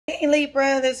Hey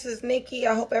Libra, this is Nikki.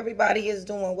 I hope everybody is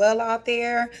doing well out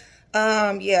there.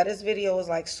 Yeah, this video is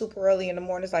like super early in the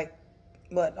morning. It's like,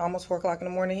 what, almost 4 o'clock in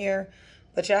the morning here.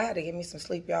 But y'all had to give me some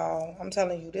sleep, y'all. I'm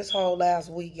telling you, this whole last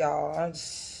week, y'all.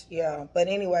 Yeah, but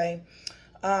anyway,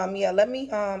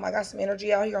 yeah, I got some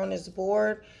energy out here on this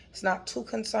board. It's not too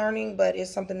concerning, but it's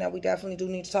something that we definitely do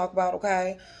need to talk about,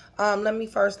 okay? Let me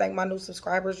first thank my new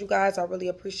subscribers, you guys. I really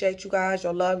appreciate you guys.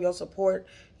 Your love, your support,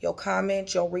 your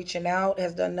comments, your reaching out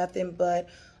has done nothing but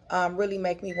really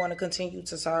make me want to continue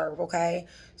to serve, okay?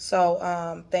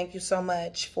 So thank you so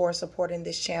much for supporting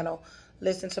this channel.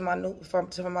 Listen to my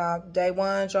to my day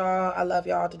ones, y'all. I love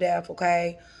y'all to death,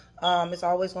 okay? It's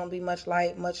always going to be much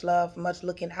light, much love, much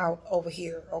looking out over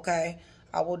here, okay?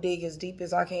 I will dig as deep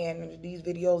as I can, and these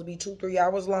videos be 2-3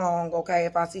 hours long, okay?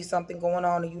 If I see something going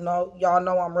on, and y'all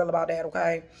know I'm real about that,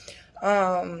 okay?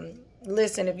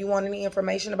 Listen, if you want any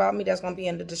information about me, that's going to be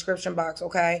in the description box,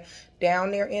 okay?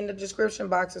 Down there in the description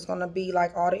box is going to be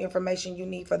like all the information you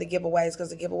need for the giveaways,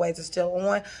 because the giveaways are still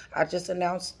on. I just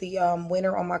announced the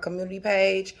winner on my community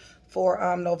page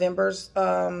for November's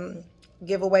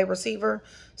giveaway receiver.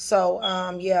 So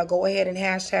yeah, go ahead and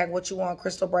hashtag what you want: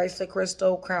 crystal bracelet,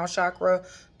 crystal, crown chakra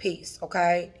piece,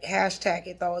 okay? Hashtag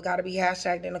it, though. It got to be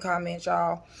hashtagged in the comments,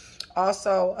 y'all.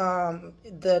 Also,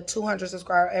 the 200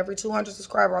 subscriber, every 200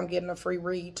 subscriber, I'm getting a free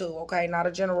read too, okay? Not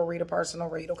a general read, a personal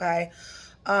read, okay?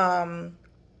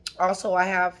 Also, I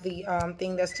have the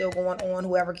thing that's still going on.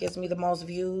 Whoever gives me the most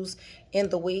views in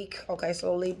the week, okay?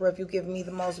 So Libra, if you give me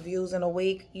the most views in a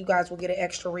week, you guys will get an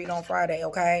extra read on Friday,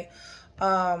 okay?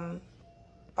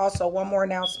 Also, one more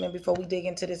announcement before we dig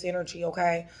into this energy,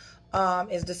 okay?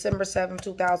 It's December 7th,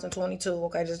 2022,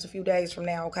 okay? Just a few days from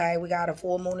now, okay? We got a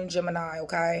full moon in Gemini,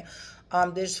 okay?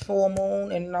 This full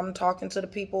moon, and I'm talking to the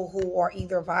people who are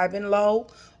either vibing low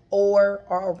or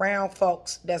are around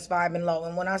folks that's vibing low.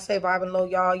 And when I say vibing low,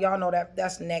 y'all know that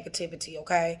that's negativity,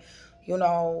 okay? You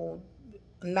know,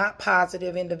 not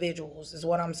positive individuals is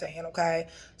what I'm saying, okay?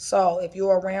 So if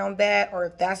you're around that, or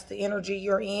if that's the energy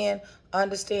you're in,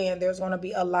 understand there's going to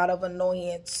be a lot of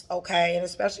annoyance, okay? And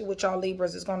especially with y'all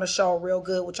Libras, it's going to show real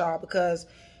good with y'all, because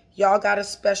y'all got a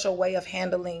special way of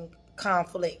handling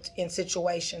conflict in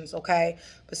situations, okay?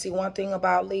 But see, one thing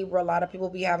about Libra, a lot of people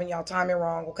be having y'all timing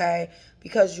wrong, okay?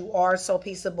 Because you are so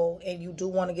peaceable and you do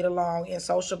want to get along and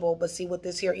sociable. But see, with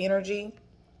this here energy,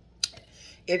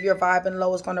 if you're vibing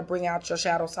low, it's going to bring out your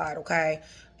shadow side, okay?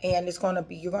 And it's going to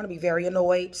be, you're going to be very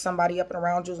annoyed. Somebody up and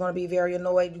around you is going to be very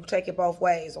annoyed. You take it both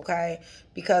ways, okay?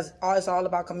 Because it's all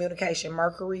about communication.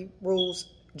 Mercury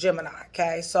rules Gemini,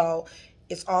 okay? So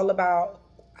it's all about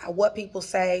what people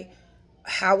say,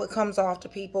 how it comes off to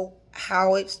people,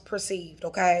 how it's perceived,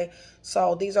 okay?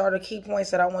 So these are the key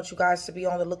points that I want you guys to be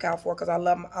on the lookout for, because I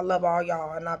love all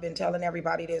y'all, and I've been telling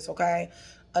everybody this, okay?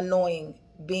 Annoying,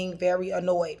 being very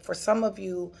annoyed. For some of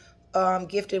you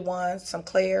gifted ones, some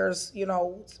clairs, you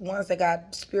know, ones that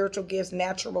got spiritual gifts,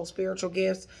 natural spiritual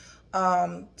gifts,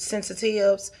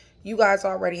 sensitives, you guys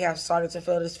already have started to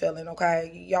feel this feeling,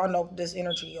 okay? Y'all know this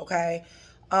energy, okay?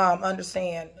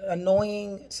 Understand,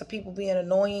 annoying, some people being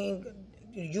annoying.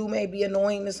 You may be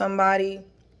annoying to somebody,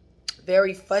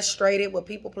 very frustrated with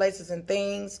people, places, and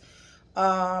things,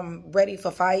 ready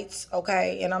for fights,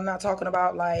 okay? And I'm not talking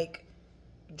about like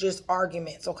just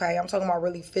arguments, okay? I'm talking about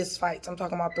really fist fights. I'm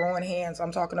talking about throwing hands.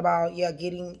 I'm talking about, yeah,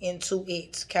 getting into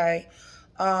it, okay?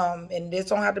 And this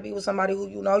don't have to be with somebody who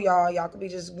you know, y'all. Y'all could be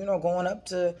just, you know, going up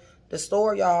to the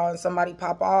store, y'all, and somebody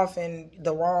pop off in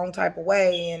the wrong type of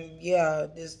way, and yeah,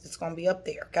 it's gonna be up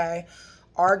there, okay?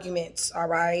 Arguments, all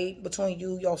right, between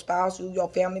you, your spouse, you, your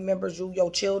family members, you,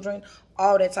 your children,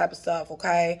 all that type of stuff,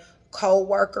 okay?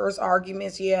 Co-workers,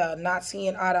 arguments, yeah, not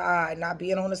seeing eye to eye, not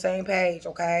being on the same page,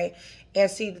 okay? And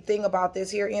see, the thing about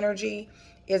this here energy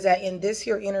is that in this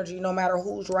here energy, no matter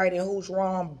who's right and who's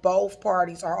wrong, both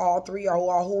parties, or all three,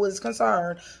 or who is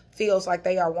concerned, feels like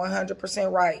they are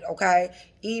 100% right, okay?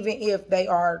 Even if they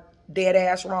are dead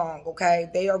ass wrong, okay?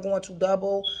 They are going to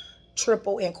double,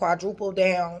 triple, and quadruple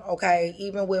down, okay?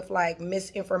 Even with like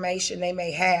misinformation they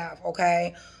may have,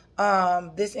 okay?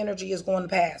 This energy is going to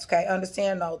pass, okay?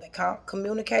 Understand though that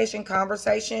communication,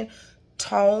 conversation,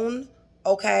 tone,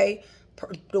 okay?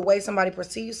 The way somebody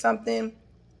perceives something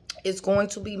is going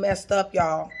to be messed up,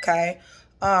 y'all, okay?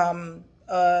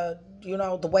 You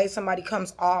know, the way somebody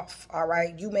comes off, all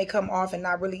right? You may come off and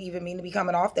not really even mean to be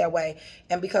coming off that way.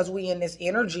 And because we in this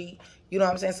energy, you know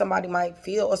what I'm saying, somebody might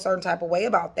feel a certain type of way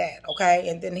about that, okay?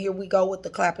 And then here we go with the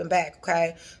clapping back,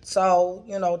 okay? So,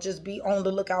 you know, just be on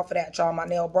the lookout for that, y'all. My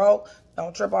nail broke.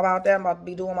 Don't trip about that. I'm about to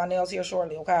be doing my nails here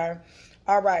shortly, okay?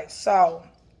 All right, so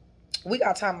we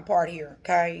got time apart here,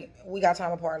 okay? We got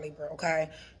time apart, Libra, okay?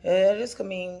 This could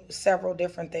mean several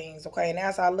different things, okay? And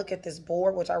as I look at this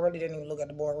board, which I really didn't even look at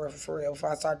the board for real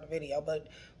before I started the video, but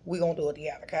we gonna do it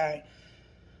together, okay?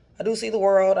 I do see the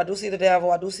world, I do see the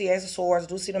devil, I do see Ace of Swords, I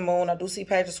do see the moon, I do see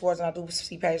Page of Swords, and I do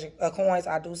see Page of Coins,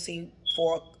 I do see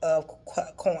Four of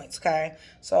Coins, okay?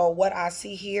 So what I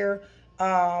see here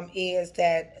is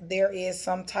that there is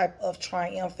some type of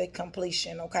triumphant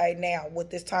completion, okay? Now,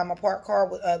 with this time apart card,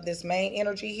 with this main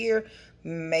energy here,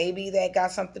 maybe that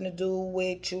got something to do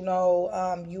with, you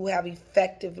know, you have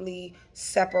effectively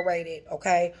separated,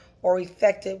 okay? Or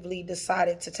effectively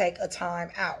decided to take a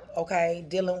time out, okay?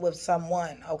 Dealing with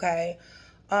someone, okay?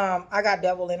 I got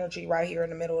devil energy right here in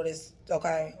the middle of this,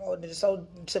 okay? So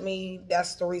to me,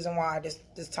 that's the reason why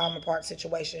this time apart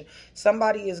situation.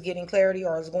 Somebody is getting clarity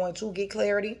or is going to get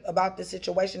clarity about this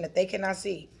situation that they cannot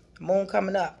see. Moon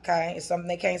coming up, okay? It's something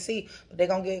they can't see, but they're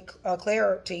going to get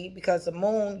clarity because the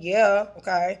moon, yeah,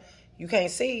 okay? You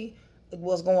can't see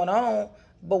what's going on,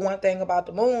 but one thing about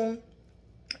the moon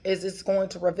is it's going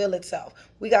to reveal itself.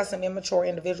 We got some immature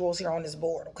individuals here on this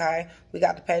board, okay? We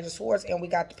got the Page of Swords and we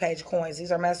got the Page of Coins.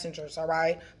 These are messengers, all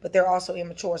right? But they're also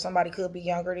immature. Somebody could be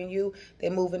younger than you.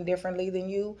 They're moving differently than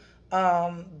you.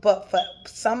 But for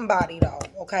somebody, though,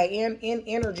 okay, in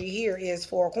energy here is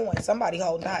 4 coins. Somebody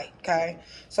holding tight, okay?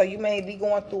 So you may be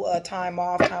going through a time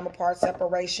off, time apart,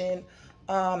 separation,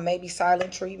 maybe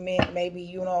silent treatment, maybe,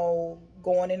 you know,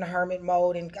 going into hermit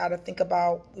mode and got to think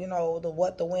about, you know, the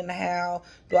what, the when, the how.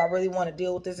 Do I really want to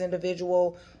deal with this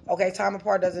individual? Okay, time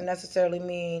apart doesn't necessarily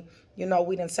mean, you know,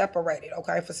 we didn't separate it,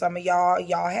 okay? For some of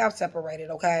y'all have separated,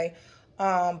 okay?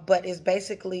 But it's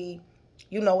basically,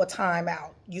 you know, a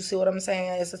timeout. You see what I'm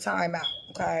saying? It's a timeout,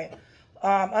 okay?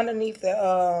 Underneath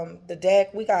the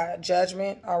deck, we got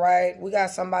judgment, all right? We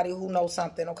got somebody who knows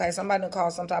something, okay? Somebody done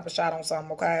called some type of shot on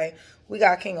something, okay? We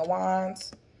got King of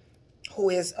Wands, who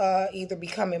is either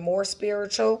becoming more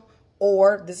spiritual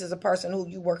or this is a person who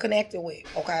you were connected with,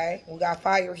 okay? We got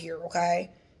fire here,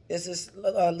 okay? This is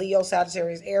Leo,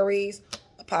 Sagittarius, Aries,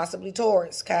 possibly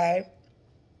Taurus, okay?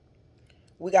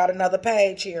 We got another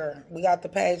page here. We got the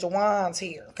Page of Wands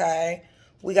here, okay?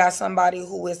 We got somebody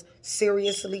who is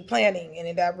seriously planning,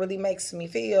 and that really makes me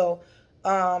feel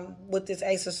with this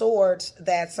Ace of Swords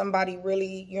that somebody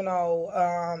really, you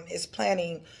know, is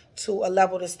planning to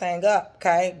level this thing up,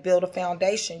 okay? Build a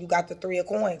foundation. You got the 3 of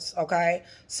Coins, okay?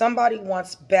 Somebody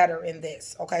wants better in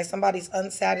this, okay? Somebody's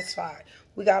unsatisfied.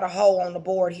 We got a hole on the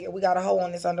board here. We got a hole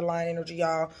on this underlying energy,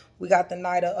 y'all. We got the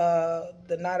Knight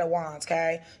of Wands,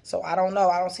 okay? So I don't know.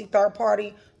 I don't see third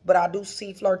party, but I do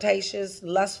see flirtatious,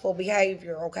 lustful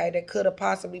behavior, okay, that could have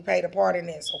possibly played a part in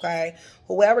this, okay?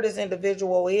 Whoever this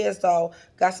individual is, though,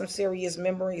 got some serious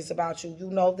memories about you. You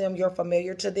know them. You're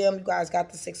familiar to them. You guys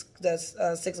got the six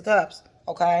of Cups,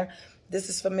 okay? This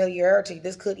is familiarity.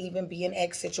 This could even be an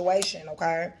ex situation,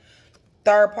 okay?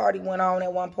 Third party went on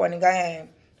at one point in the game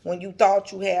when you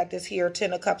thought you had this here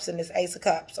 10 of Cups and this Ace of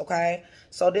Cups, okay?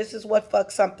 So this is what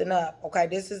fucks something up, okay?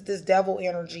 This is this devil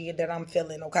energy that I'm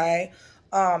feeling, okay?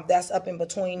 That's up in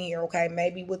between here, okay?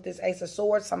 Maybe with this Ace of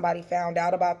Swords, somebody found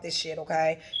out about this shit,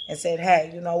 okay? And said,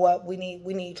 hey, you know what? We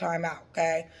need time out,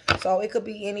 okay? So it could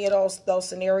be any of those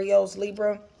scenarios,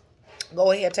 Libra.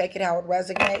 Go ahead, take it how it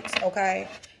resonates, okay?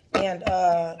 And,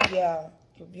 yeah,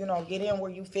 you know, get in where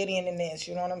you fit in this.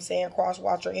 You know what I'm saying?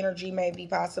 Cross-watcher energy may be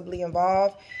possibly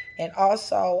involved. And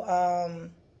also,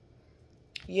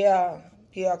 yeah,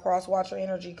 cross-watcher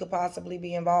energy could possibly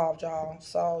be involved, y'all.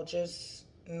 So just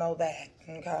know that,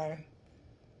 okay?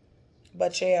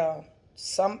 But, yeah,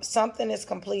 something is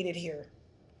completed here,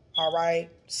 all right?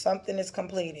 Something is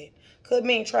completed. Could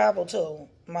mean travel, too.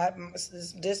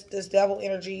 This devil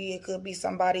energy, it could be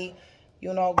somebody,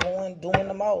 you know, doing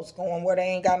the most, going where they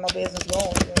ain't got no business going.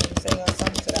 You know what I'm saying?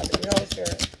 Something to that degree. Holy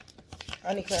Spirit.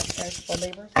 I need clarification for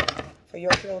Libra, for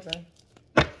your children,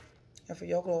 and for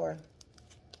your glory.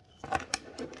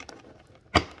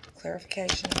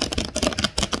 Clarification.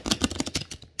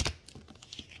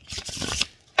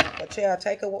 But yeah,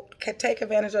 take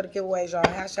advantage of the giveaways, y'all.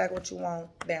 Hashtag what you want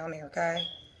down there, okay?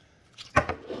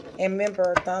 And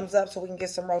remember, thumbs up so we can get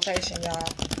some rotation, y'all.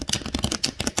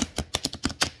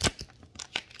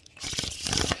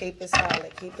 Keep it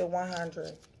solid. Keep it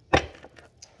 100.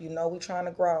 You know we trying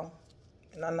to grow.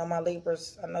 And I know my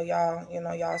Libras, I know y'all, you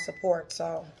know, y'all support.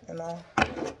 So, you know.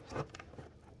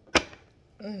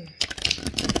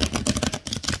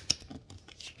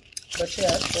 But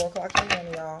yeah, it's 4 o'clock in the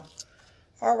morning, y'all.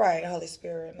 All right, Holy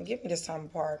Spirit. And give me this time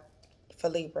apart for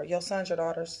Libra. Your sons, your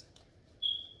daughters.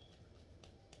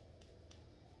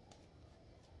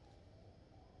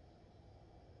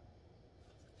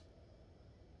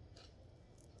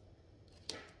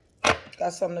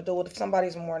 Got something to do with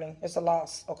somebody's mourning. It's a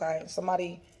loss, okay?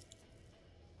 Somebody,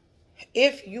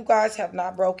 if you guys have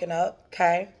not broken up,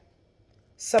 okay,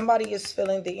 somebody is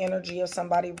feeling the energy of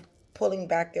somebody pulling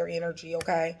back their energy,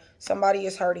 okay? Somebody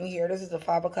is hurting here. This is the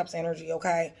Five of Cups energy,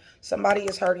 okay? Somebody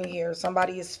is hurting here.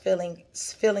 Somebody is feeling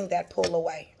that pull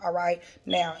away, all right?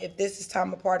 Now, if this is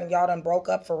time apart and y'all done broke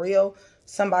up for real,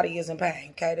 somebody is in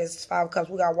pain, okay? This is Five of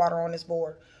Cups. We got water on this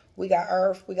board. We got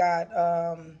earth. We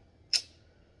got,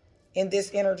 in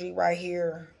this energy right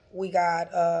here, we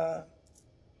got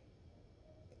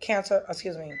Cancer,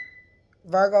 excuse me,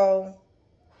 Virgo,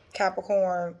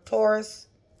 Capricorn, Taurus,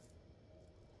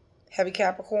 heavy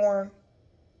Capricorn,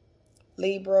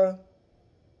 Libra,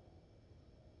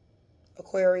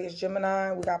 Aquarius,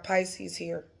 Gemini. We got Pisces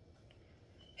here.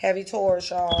 Heavy Taurus,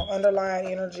 y'all. Underlying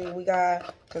energy we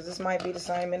got, because this might be the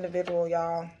same individual,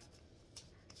 y'all.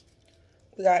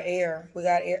 We got air. We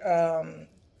got air,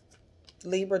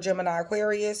 Libra, Gemini,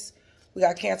 Aquarius. We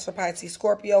got Cancer, Pisces,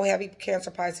 Scorpio. Heavy Cancer,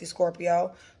 Pisces,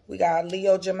 Scorpio. We got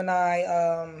Leo, Gemini,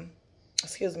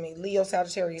 Leo,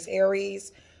 Sagittarius,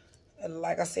 Aries.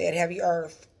 Like I said, heavy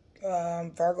earth.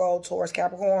 Virgo, Taurus,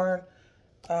 Capricorn.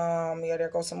 Yeah, there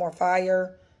goes some more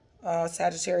fire.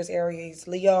 Sagittarius, Aries,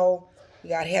 Leo. We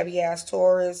got heavy ass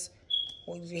Taurus.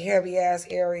 Heavy ass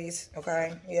Aries.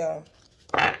 Okay, yeah.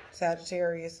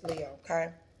 Sagittarius, Leo. Okay.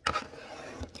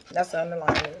 That's the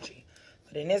underlying energy.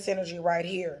 But in this energy right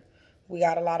here, we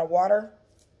got a lot of water.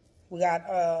 We got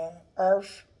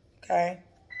earth. Okay.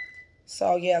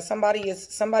 So yeah, somebody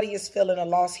is feeling a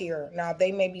loss here. Now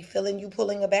they may be feeling you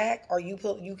pulling it back, or you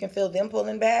can feel them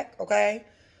pulling back, okay?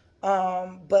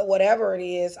 But whatever it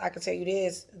is, I can tell you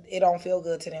this, it don't feel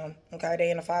good to them. Okay,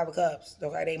 they in the Five of Cups.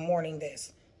 Okay, they mourning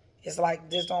this. It's like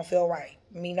this don't feel right.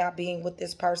 Me not being with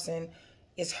this person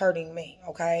is hurting me,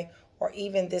 okay? Or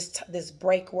even this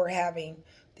break we're having,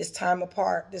 this time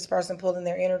apart, this person pulling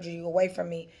their energy away from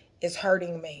me is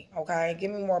hurting me, okay?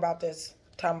 Give me more about this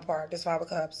time apart, this Five of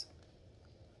Cups.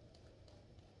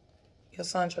 Your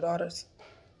sons, your daughters.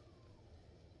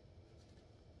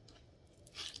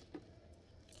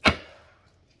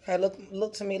 Okay,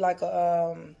 look to me like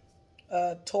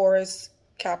a Taurus,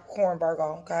 Capricorn,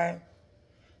 Virgo, okay?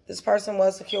 This person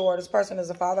was secure. This person is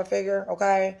a father figure,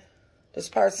 okay? This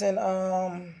person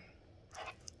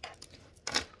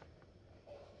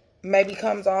maybe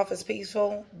comes off as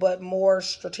peaceful, but more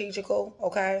strategical,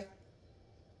 okay?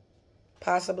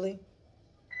 Possibly.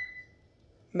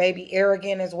 Maybe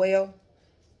arrogant as well.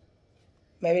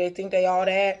 Maybe they think they all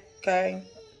that, okay?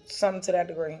 Something to that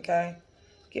degree, okay?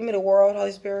 Give me the world,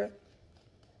 Holy Spirit.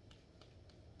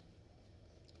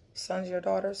 Sons, your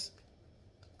daughters.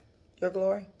 Your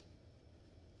glory.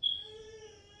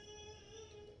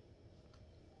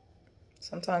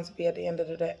 Sometimes it be at the end of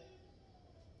the day,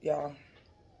 y'all.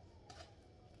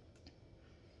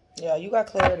 Yeah, you got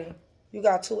clarity. You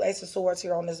got two Ace of Swords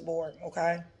here on this board,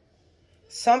 okay?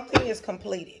 Something is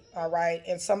completed, all right?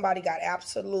 And somebody got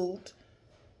absolute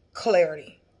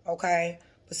clarity, okay?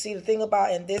 But see, the thing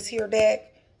about in this here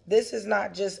deck, this is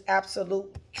not just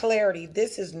absolute clarity.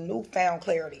 This is newfound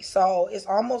clarity. So it's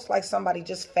almost like somebody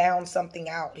just found something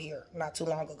out here not too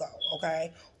long ago,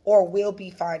 okay? Or will be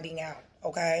finding out,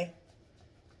 okay?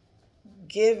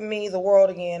 Give me the world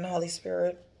again, Holy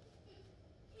Spirit.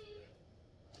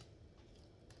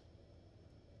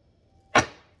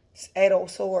 It's Eight of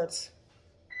Swords.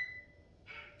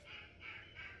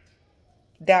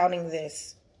 Doubting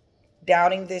this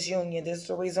union. This is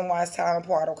the reason why it's time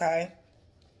apart, okay?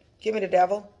 Give me the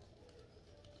Devil.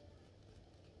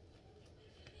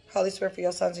 Holy Spirit, for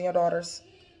your sons and your daughters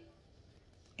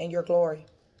and your glory.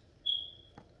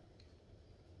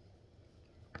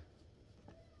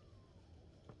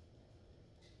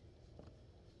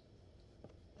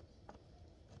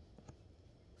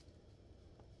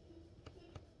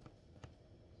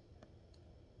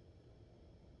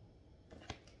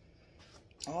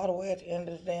 All the way at the end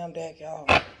of the damn deck, y'all.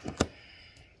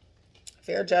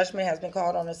 Fair judgment has been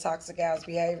called on this toxic ass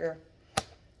behavior.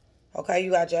 Okay,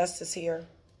 you got justice here.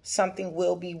 Something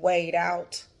will be weighed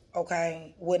out,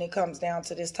 okay, when it comes down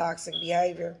to this toxic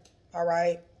behavior. All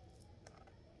right.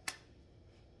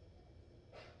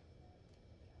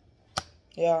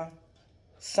 Yeah.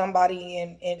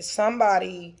 Somebody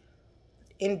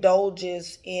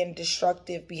indulges in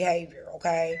destructive behavior,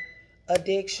 okay?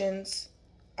 Addictions,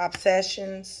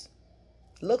 obsessions.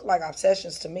 Look like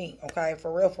obsessions to me, okay?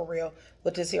 For real.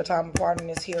 With this here time apart and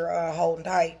this here holding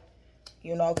tight.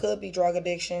 You know, could be drug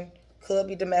addiction. Could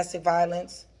be domestic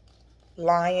violence.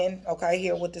 Lying, okay?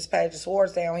 Here with this Page of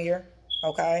Swords down here,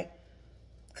 okay?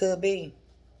 Could be.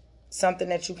 something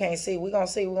that you can't see. We're gonna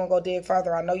see. We're gonna go dig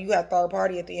further. I know you have third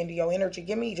party at the end of your energy.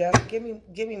 Give me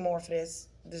more for this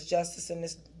justice and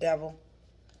this devil.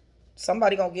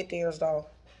 Somebody gonna get theirs though.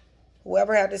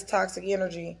 Whoever had this toxic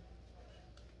energy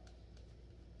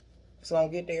is gonna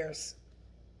get theirs.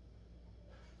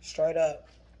 Straight up.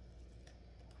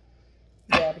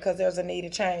 Yeah, because there's a need to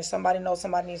change. Somebody knows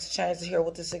somebody needs to change here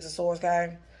with the Six of Swords,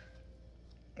 guy.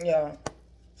 Yeah.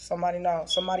 Somebody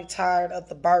knows. Somebody tired of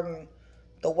the burden,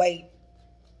 the weight.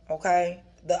 Okay?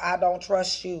 The I don't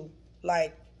trust you.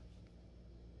 Like,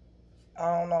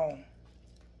 I don't know.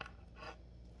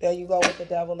 There you go with the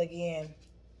devil again.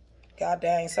 God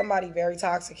dang. Somebody very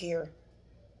toxic here.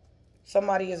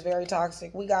 Somebody is very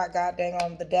toxic. We got God dang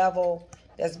on the devil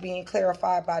that's being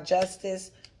clarified by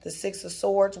justice. The Six of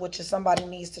Swords, which is somebody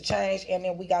needs to change. And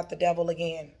then we got the devil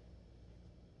again.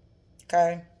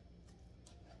 Okay?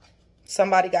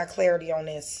 Somebody got clarity on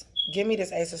this. Give me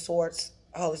this Ace of Swords,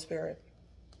 Holy Spirit.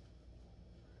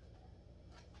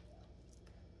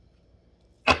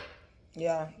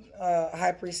 Yeah,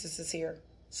 High Priestess is here.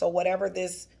 So whatever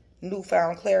this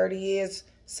newfound clarity is,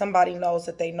 somebody knows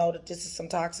that they know that this is some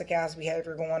toxic ass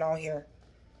behavior going on here.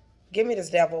 Give me this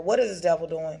devil. What is this devil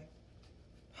doing?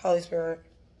 Holy Spirit.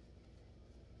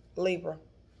 Libra.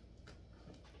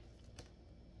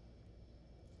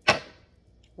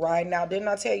 Right now, didn't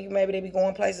I tell you maybe they be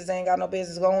going places they ain't got no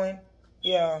business going?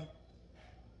 Yeah.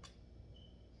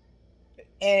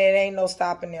 And it ain't no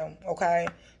stopping them, okay?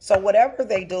 So whatever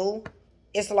they do,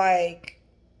 it's like,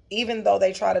 even though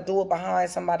they try to do it behind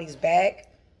somebody's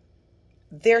back,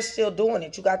 they're still doing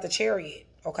it. You got the Chariot,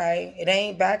 okay? It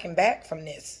ain't backing back from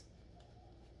this.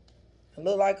 It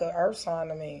look like an earth sign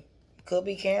to me. Could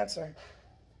be Cancer.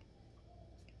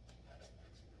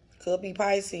 Could be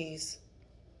Pisces.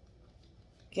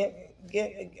 Give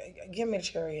me the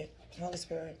Chariot, Holy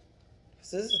Spirit.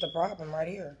 Because this is the problem right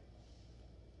here.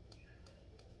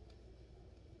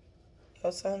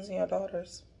 Your sons and your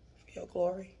daughters, for your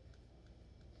glory.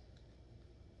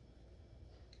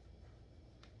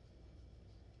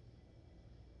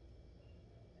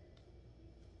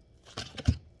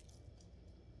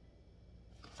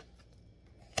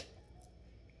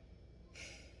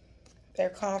 They're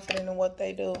confident in what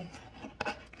they do.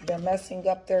 They're messing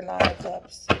up their 9 of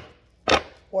Cups.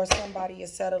 Or somebody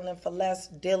is settling for less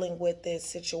dealing with this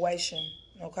situation,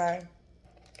 okay?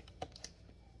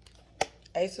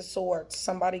 Ace of Swords.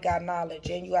 Somebody got knowledge.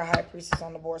 And you got High Priestess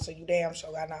on the board, so you damn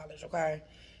sure got knowledge, okay?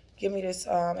 Give me this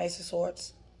Ace of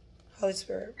Swords. Holy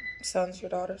Spirit. Sons, your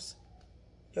daughters,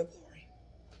 your glory.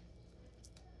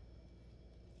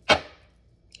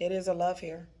 It is a love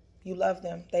here. You love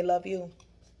them. They love you.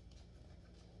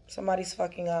 Somebody's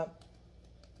fucking up.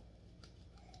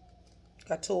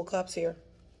 Got 2 of Cups here.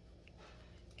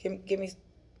 Give me.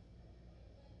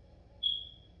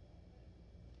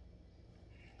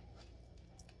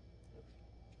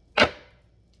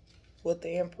 With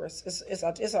the Empress. It's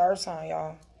an earth sign,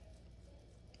 y'all.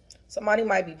 Somebody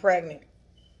might be pregnant.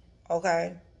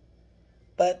 Okay?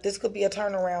 But this could be a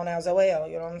turnaround as well.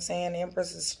 You know what I'm saying? The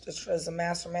Empress is a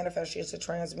master manifester. It's a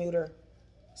transmuter.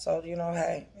 So, you know,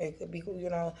 hey, it could be, you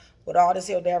know, with all this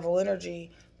here devil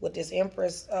energy, with this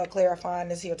Empress clarifying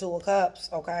this here 2 of Cups,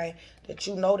 okay, that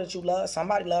you know that you love.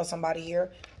 Somebody loves somebody here.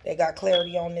 They got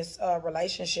clarity on this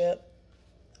relationship,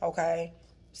 okay.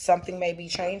 Something may be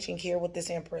changing here with this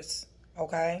Empress,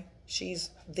 okay. She's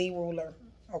the ruler,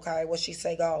 okay. What she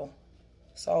say go.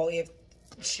 So if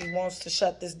she wants to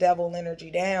shut this devil energy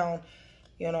down,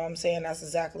 you know what I'm saying, that's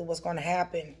exactly what's going to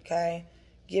happen, okay.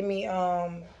 Give me,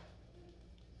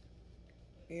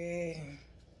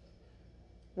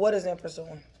 what is Empress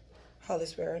doing? Holy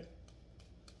Spirit.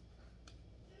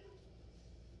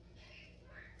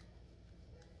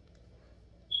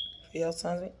 For your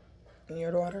sons and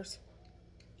your daughters,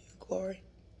 your glory.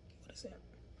 What is it?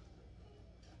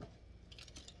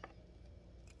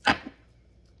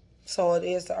 So it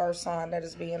is the earth sign that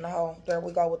is being the hoe. There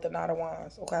we go with the Knight of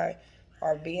Wands, okay?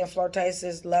 Or being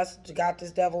flirtatious, less got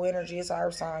this devil energy. It's an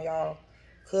earth sign, y'all.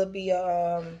 Could be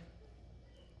a,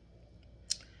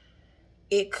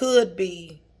 it could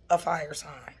be a fire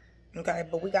sign, okay?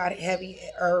 But we got heavy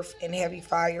earth and heavy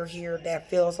fire here that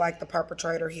feels like the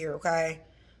perpetrator here, okay?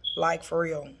 Like for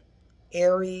real.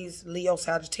 Aries, Leo,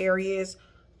 Sagittarius,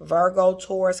 Virgo,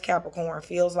 Taurus, Capricorn.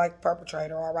 Feels like the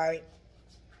perpetrator, all right?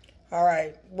 All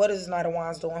right. What is this Knight of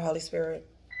Wands doing, Holy Spirit?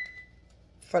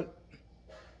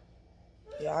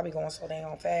 Yeah, I'll be going so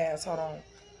damn fast. Hold on.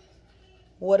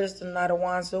 What is the Knight of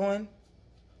Wands doing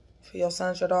for your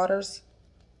sons, your daughters?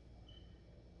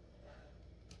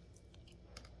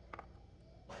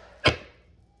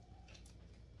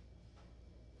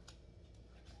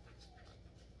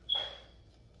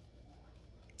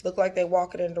 Look like they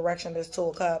walking in the direction of this Two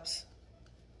of Cups.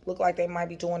 Look like they might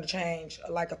be doing a change,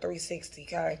 like a 360,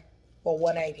 okay? Or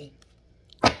 180.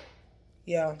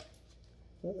 Yeah.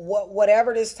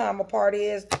 Whatever this time apart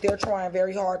is, they're trying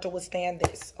very hard to withstand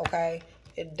this, okay?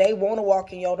 They want to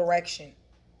walk in your direction,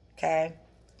 okay?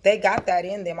 They got that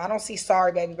in them. I don't see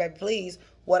sorry, baby, baby, please.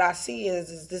 What I see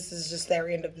is this is just their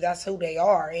end of, that's who they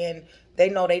are. And they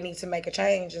know they need to make a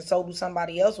change, and so do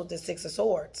somebody else with this Six of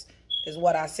Swords, is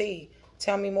what I see.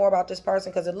 Tell me more about this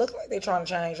person, because it looks like they're trying to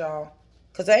change, y'all.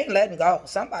 Because they ain't letting go.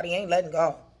 Somebody ain't letting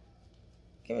go.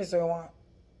 Give me 3-1.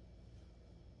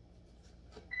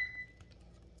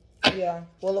 Yeah,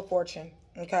 Wheel of Fortune,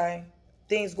 okay?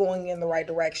 Things going in the right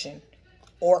direction.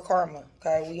 Or karma,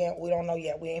 okay? We don't know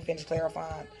yet. We ain't finished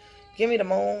clarifying. Give me the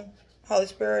Moon, Holy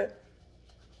Spirit.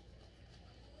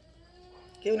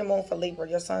 Give me the Moon for Libra,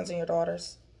 your sons and your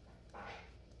daughters.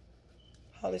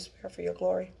 Holy Spirit, for your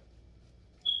glory.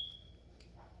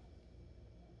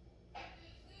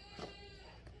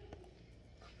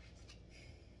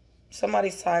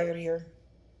 Somebody's tired here.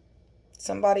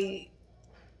 Somebody,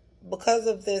 because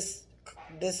of this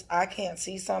I can't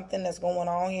see something that's going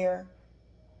on here.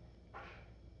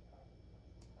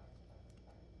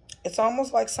 It's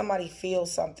almost like somebody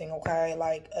feels something, okay?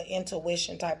 Like an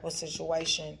intuition type of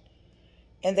situation.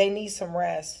 And they need some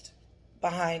rest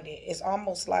behind it. It's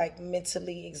almost like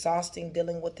mentally exhausting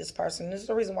dealing with this person. This is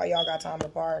the reason why y'all got time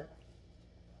apart.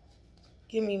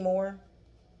 Give me more.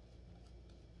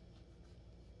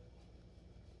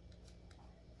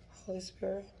 Holy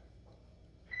Spirit.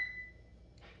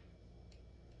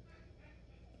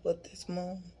 With this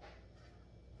Moon.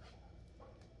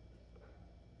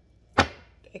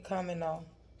 They coming on.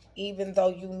 Even though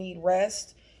you need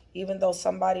rest, even though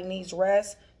somebody needs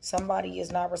rest, somebody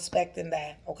is not respecting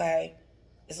that, okay?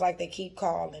 It's like they keep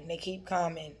calling. They keep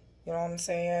coming. You know what I'm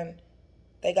saying?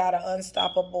 They got an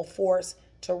unstoppable force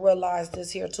to realize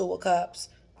this here Two of Cups.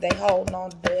 They holding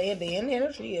on. The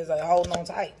energy is like holding on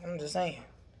tight. I'm just saying.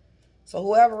 So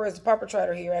whoever is the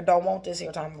perpetrator here and don't want this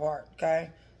here time apart,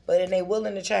 okay? But then they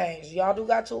willing to change. Y'all do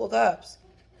got Two of Cups.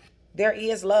 There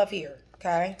is love here,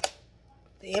 okay?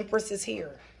 The Empress is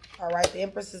here, all right? The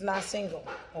Empress is not single,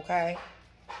 okay?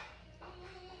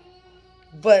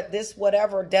 But this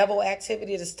whatever devil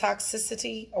activity, this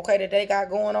toxicity, okay, that they got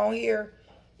going on here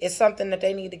is something that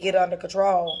they need to get under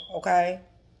control, okay?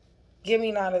 Give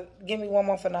me one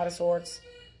more for Knight of Swords.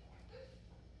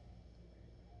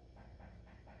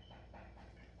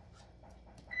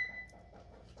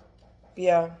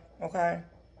 Yeah, okay.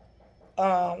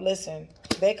 Listen,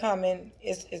 they coming.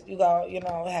 It's you go. You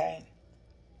know, hey.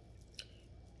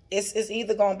 It's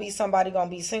either gonna be somebody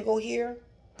gonna be single here,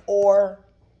 or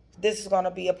this is gonna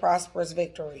be a prosperous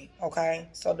victory. Okay,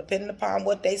 so depending upon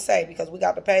what they say, because we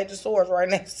got the Page of Swords right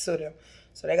next to them,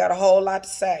 so they got a whole lot to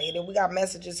say. And then we got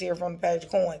messages here from the Page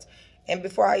of Coins. And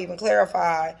before I even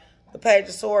clarify, the Page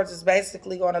of Swords is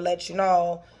basically going to let you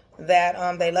know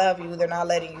that they love you. They're not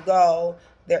letting you go.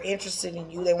 They're interested in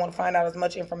you. They want to find out as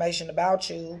much information about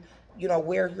you, you know,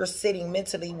 where you're sitting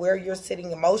mentally, where you're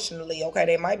sitting emotionally. Okay,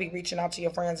 they might be reaching out to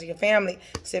your friends and your family.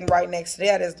 Sitting right next to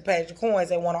that is the Page of Coins.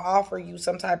 They want to offer you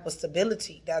some type of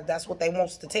stability. That's what they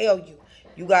want to tell you.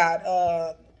 You got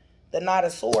the Knight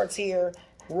of Swords here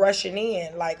rushing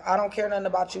in. Like, I don't care nothing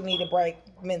about you need a break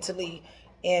mentally.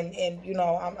 And you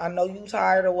know, I know you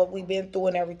tired of what we've been through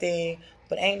and everything,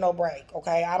 but ain't no break,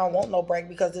 okay? I don't want no break,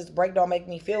 because this break don't make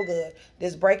me feel good.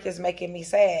 This break is making me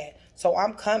sad. So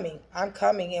I'm coming,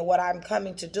 and what I'm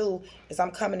coming to do is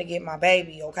I'm coming to get my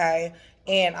baby, okay?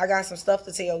 And I got some stuff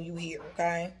to tell you here,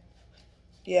 okay?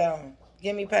 Yeah.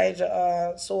 Give me Page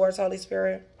of Swords, Holy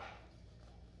Spirit.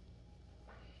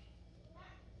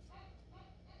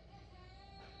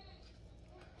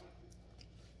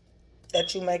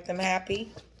 That you make them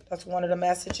happy. That's one of the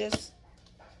messages.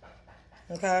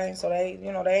 Okay, so they,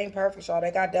 you know, they ain't perfect, y'all.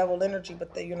 They got devil energy,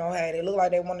 but they, you know, hey, they look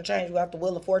like they want to change. We got the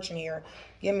Wheel of Fortune here.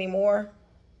 Give me more.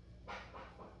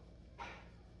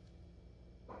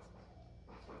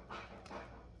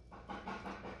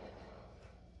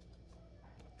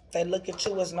 They look at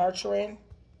you as nurturing.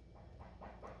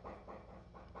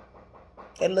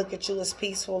 They look at you as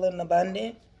peaceful and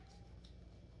abundant.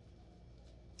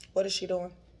 What is she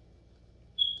doing?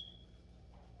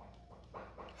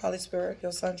 Holy Spirit,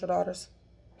 your sons, your daughters.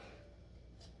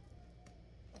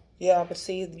 Yeah, but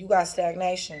see, you got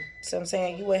stagnation. See what I'm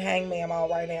saying? You in hangman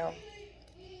mode right now.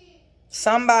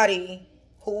 Somebody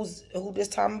who this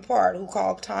time apart, who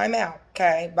called time out,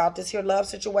 okay, about this here love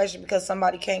situation, because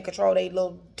somebody can't control their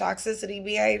little toxicity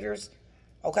behaviors,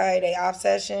 okay, they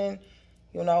obsession,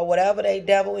 you know, whatever they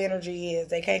devil energy is,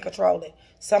 they can't control it.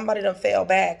 Somebody done fell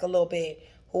back a little bit,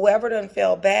 Whoever done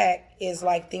fell back is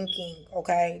like thinking,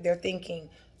 okay? They're thinking,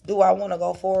 do I want to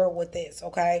go forward with this,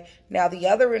 okay? Now, the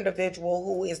other individual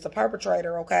who is the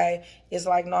perpetrator, okay, is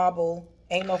like, nah, boo,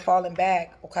 ain't no falling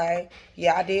back, okay?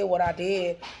 Yeah, I did what I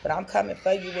did, but I'm coming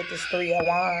for you with this 3 of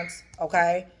Wands,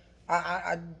 okay?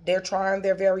 They're trying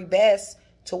their very best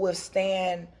to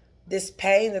withstand this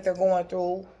pain that they're going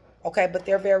through, okay, but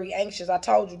they're very anxious. I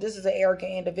told you, this is an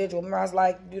arrogant individual. Remember, I was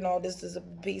like, you know, this is a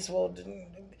peaceful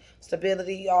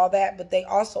stability, all that, but they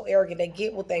also arrogant. They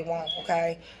get what they want,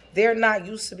 okay? They're not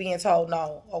used to being told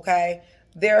no, okay?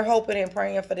 They're hoping and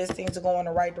praying for this thing to go in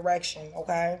the right direction,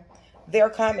 okay? They're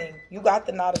coming. You got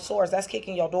the Knight of Swords. That's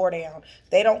kicking your door down.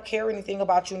 They don't care anything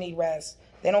about you need rest.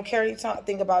 They don't care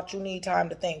anything about you need time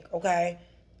to think, okay?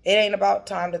 It ain't about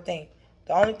time to think.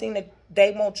 The only thing that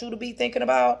they want you to be thinking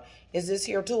about is this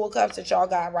here 2 of Cups that y'all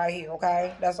got right here,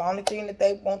 okay? That's the only thing that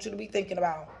they want you to be thinking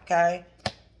about, okay?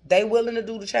 They willing to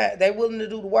do the chat. They willing to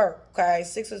do the work, okay?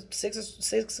 Six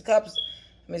of Cups.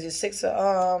 I mean, 6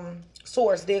 of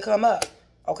Swords did come up,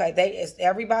 okay?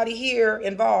 Everybody here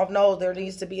involved knows there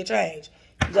needs to be a change.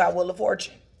 You got Wheel of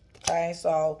Fortune, okay?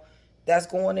 So that's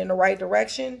going in the right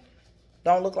direction.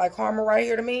 Don't look like karma right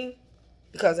here to me.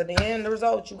 Because at the end of the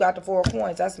result, you got the 4 of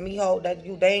Coins. That's me hold that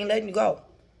you. They ain't letting you go.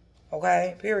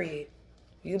 Okay? Period.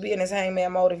 You be in this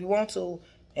hangman mode if you want to.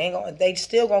 They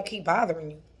still gonna keep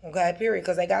bothering you. Okay? Period.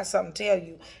 Because they got something to tell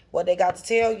you. What they got to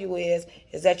tell you is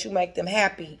that you make them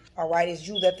happy. All right? It's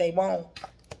you that they want.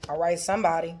 All right?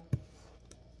 Somebody.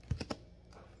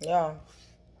 Yeah.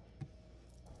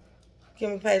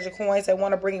 Give me Page of Coins. They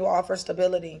want to bring you offer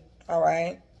stability. All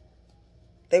right?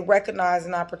 They recognize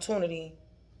an opportunity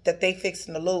that they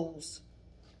fixing to lose.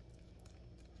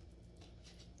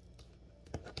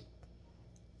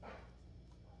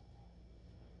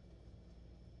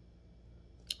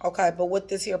 Okay, but with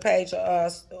this here Page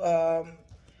of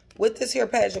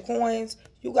Coins,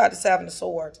 you got the 7 of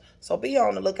Swords. So be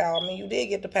on the lookout. I mean, you did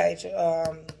get the Page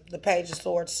of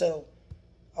Swords too.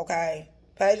 Okay,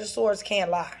 Page of Swords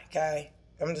can't lie. Okay,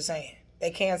 I'm just saying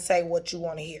they can't say what you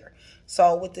want to hear.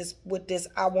 So with this,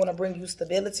 I want to bring you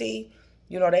stability.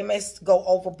 You know, they may go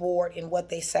overboard in what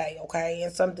they say, okay?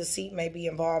 And some deceit may be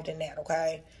involved in that,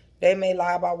 okay? They may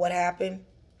lie about what happened,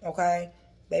 okay?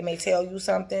 They may tell you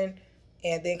something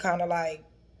and then kind of like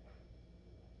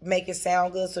make it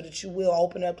sound good so that you will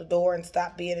open up the door and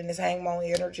stop being in this hangman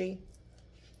energy.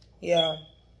 Yeah.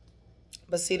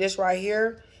 But see, this right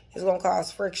here is going to cause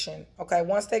friction, okay?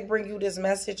 Once they bring you this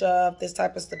message of this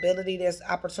type of stability, this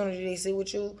opportunity they see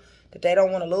with you that they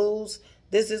don't want to lose,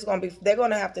 this is going to be, they're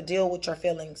going to have to deal with your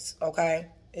feelings, okay?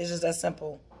 It's just that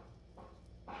simple.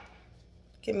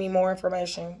 Give me more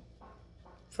information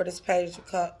for this Page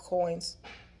of Coins.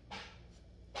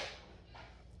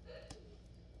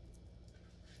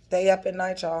 They up at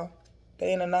night, y'all.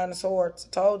 They in the 9 of Swords. I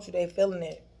told you, they feeling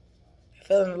it. They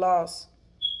feeling the loss.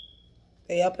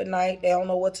 They up at night. They don't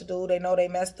know what to do. They know they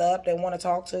messed up. They want to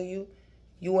talk to you.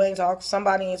 You ain't talking.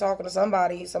 Somebody ain't talking to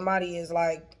somebody. Somebody is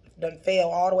like, done fell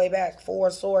all the way back. 4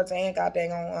 of Swords and got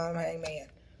dang on hangman.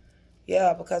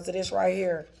 Yeah, because of this right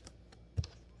here.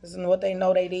 This is what they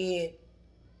know they did.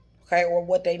 Okay, or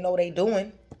what they know they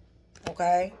doing.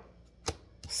 Okay.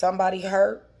 Somebody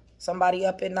hurt. Somebody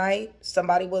up at night.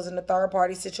 Somebody was in a third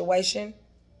party situation.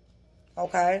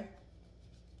 Okay.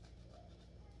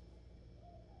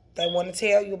 They want to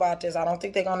tell you about this. I don't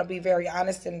think they're going to be very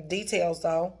honest in details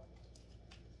though.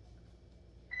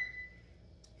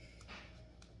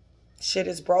 Shit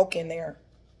is broken there.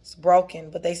 It's broken,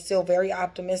 but they still very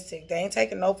optimistic. They ain't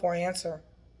taking no for an answer.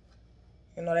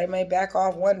 You know, they may back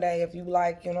off one day if you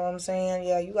like, you know what I'm saying?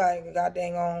 Yeah, you got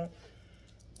dang on.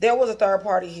 There was a third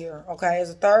party here, okay? It's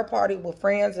a third party with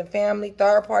friends and family.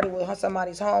 Third party with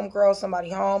somebody's homegirl,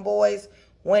 somebody's homeboys.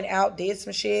 Went out, did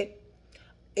some shit.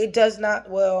 It does not,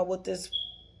 well, with this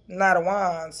Knight of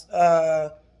Wands,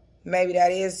 maybe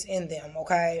that is in them,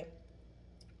 okay?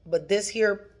 But this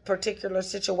here particular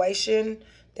situation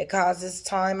that causes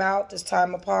time out, this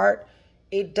time apart,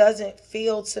 it doesn't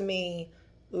feel to me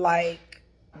like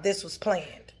this was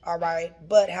planned, all right?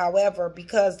 But however,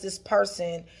 because this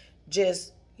person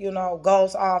just, you know,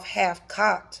 goes off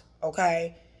half-cocked,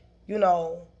 okay? You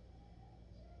know,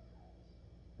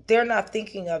 they're not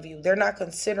thinking of you. They're not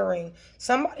considering,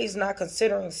 somebody's not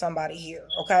considering somebody here,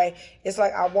 okay? It's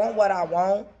like, I want what I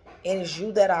want, and it's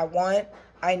you that I want.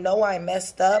 I know I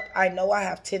messed up. I know I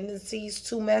have tendencies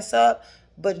to mess up,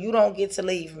 but you don't get to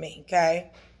leave me,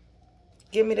 okay?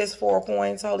 Give me this 4 of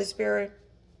Coins, Holy Spirit.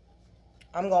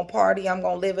 I'm going to party. I'm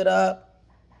going to live it up.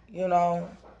 You know,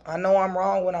 I know I'm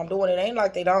wrong when I'm doing it. It ain't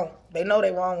like they don't. They know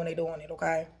they wrong when they doing it,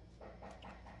 okay?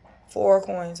 4 of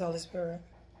Coins, Holy Spirit.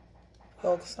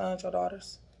 Your sons, your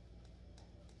daughters.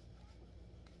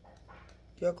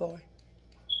 Your glory.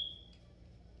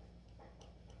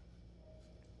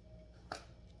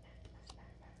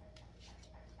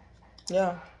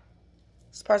 Yeah.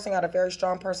 This person got a very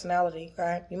strong personality,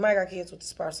 okay? You might got kids with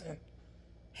this person.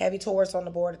 Heavy Taurus on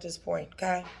the board at this point,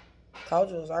 okay? Told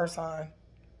you it was earth sign.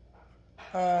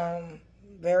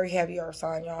 Very heavy earth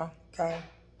sign, y'all, okay?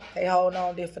 They hold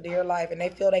on there for dear life, and they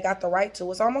feel they got the right to.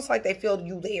 It's almost like they feel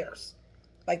you theirs.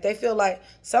 Like they feel like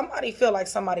somebody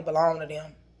belong to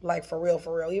them. Like for real,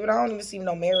 for real. Even I don't even see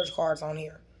no marriage cards on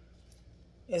here.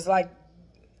 It's like,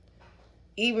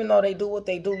 even though they do what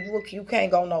they do, you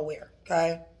can't go nowhere,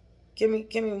 okay? Give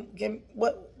me,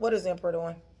 what is the Emperor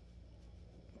doing?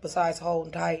 Besides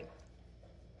holding tight.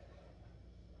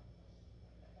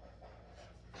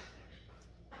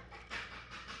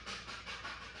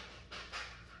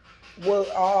 Well,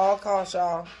 at all costs,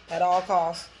 y'all. At all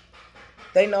costs.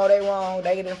 They know they wrong.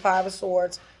 They get in 5 of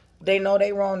Swords. They know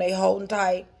they wrong. They holding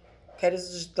tight. Okay, this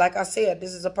is just, like I said,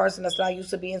 this is a person that's not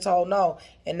used to being told no.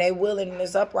 And they willing, and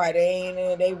it's upright.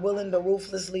 They willing to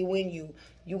ruthlessly win you.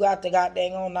 You got the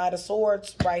goddamn on Knight of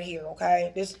Swords right here,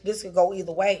 okay? This could go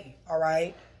either way, all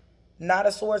right? Knight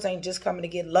of Swords ain't just coming to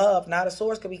get love. Knight of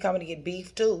Swords could be coming to get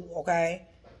beef too, okay?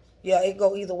 Yeah, it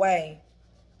go either way.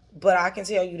 But I can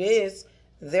tell you this,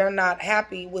 they're not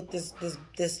happy with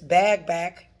this bag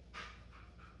back.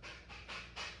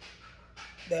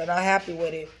 They're not happy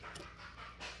with it.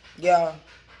 Yeah,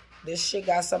 this shit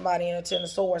got somebody in a Ten of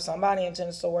Swords. Somebody in Ten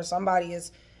of Swords. Somebody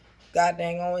is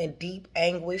goddamn on in deep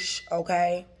anguish,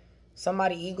 okay?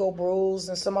 Somebody ego bruised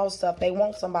and some old stuff. They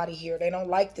want somebody here. They don't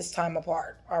like this time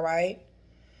apart, all right?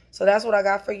 So that's what I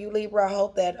got for you, Libra. I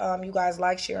hope that you guys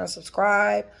like, share, and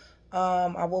subscribe.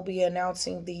 I will be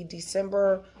announcing the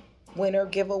December winner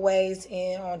giveaways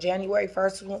on January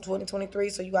 1st, 2023.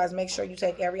 So you guys make sure you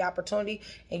take every opportunity.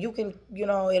 And you can,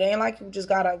 it ain't like you just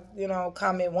got to,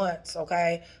 comment once,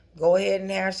 okay? Go ahead and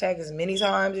hashtag as many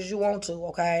times as you want to,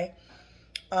 okay?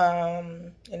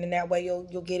 And then that way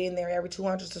you'll get in there. Every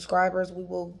 200 subscribers, we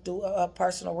will do a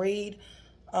personal read.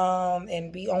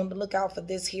 And be on the lookout for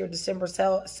this here December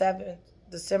 7th,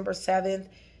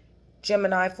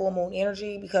 Gemini full moon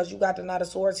energy, because you got the Knight of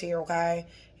Swords here, okay?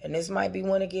 And this might be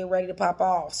when to get ready to pop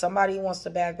off. Somebody wants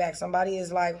to back. Somebody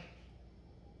is like,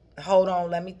 hold on,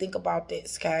 let me think about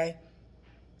this, okay?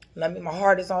 My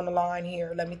heart is on the line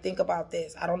here. Let me think about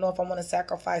this. I don't know if I want to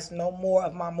sacrifice no more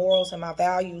of my morals and my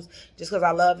values just because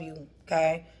I love you,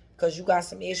 okay? Because you got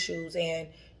some issues and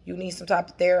you need some type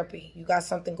of therapy. You got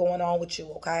something going on with you,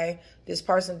 okay? This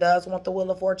person does want the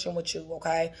Wheel of Fortune with you,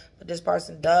 okay? But this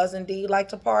person does indeed like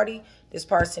to party. This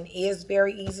person is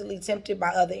very easily tempted by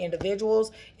other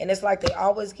individuals. And it's like they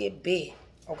always get big,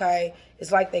 okay?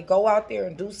 It's like they go out there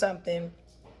and do something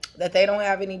that they don't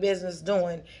have any business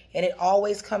doing. And it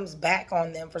always comes back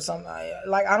on them for some,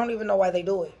 like, I don't even know why they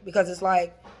do it. Because it's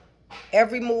like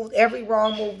every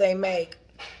wrong move they make,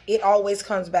 it always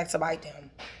comes back to bite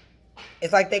them.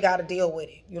 It's like they got to deal with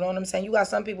it. You know what I'm saying? You got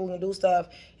some people who can do stuff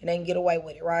and they can get away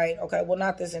with it, right? Okay, well,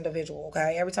 not this individual,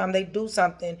 okay? Every time they do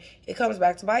something, it comes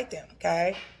back to bite them,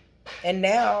 okay? And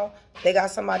now they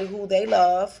got somebody who they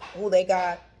love, who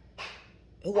are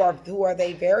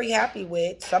they very happy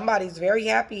with. Somebody's very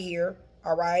happy here,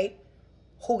 all right?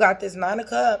 Who got this 9 of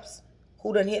Cups,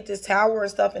 who done hit this Tower and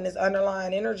stuff in this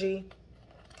underlying energy.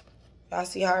 I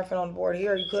see Hierophant on the board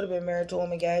here. You could have been married to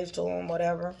him, engaged to him,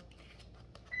 whatever.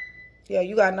 Yeah,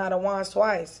 you got Knight of Wands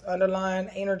twice. Underlying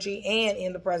energy and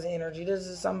in the present energy. This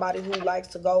is somebody who likes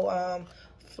to go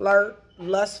flirt,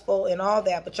 lustful, and all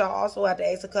that. But y'all also have the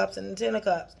Ace of Cups and the 10 of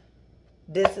Cups.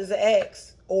 This is an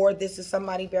ex. Or this is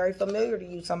somebody very familiar to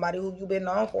you. Somebody who you've been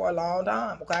known for a long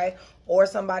time, okay? Or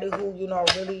somebody who,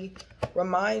 really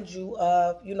reminds you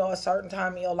of, a certain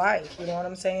time in your life. You know what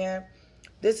I'm saying?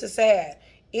 This is sad.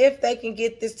 If they can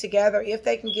get this together, if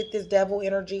they can get this devil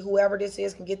energy, whoever this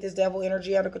is can get this devil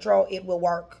energy under control, it will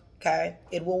work, okay?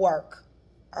 It will work,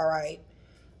 all right?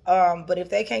 But if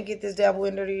they can't get this devil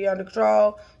energy under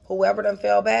control, whoever done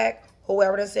fell back,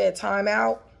 whoever done said time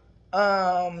out,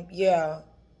 yeah,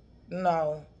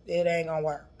 no, it ain't gonna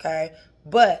work, okay?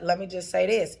 But let me just say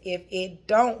this. If it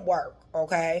don't work,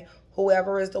 okay,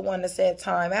 whoever is the one that said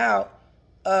time out,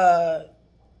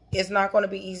 it's not going to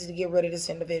be easy to get rid of this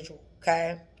individual,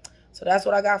 okay? So that's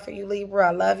what I got for you, Libra.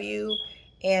 I love you.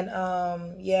 And,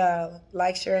 yeah,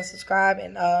 like, share, and subscribe.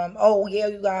 And, oh, yeah,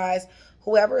 you guys,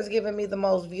 whoever is giving me the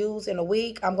most views in a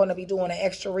week, I'm going to be doing an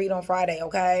extra read on Friday,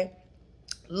 okay?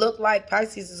 Look like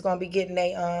Pisces is going to be getting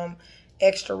a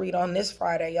extra read on this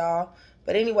Friday, y'all.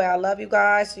 But anyway, I love you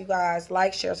guys. So you guys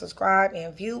like, share, subscribe,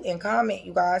 and view and comment,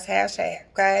 you guys. Hashtag,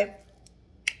 okay?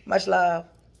 Much love.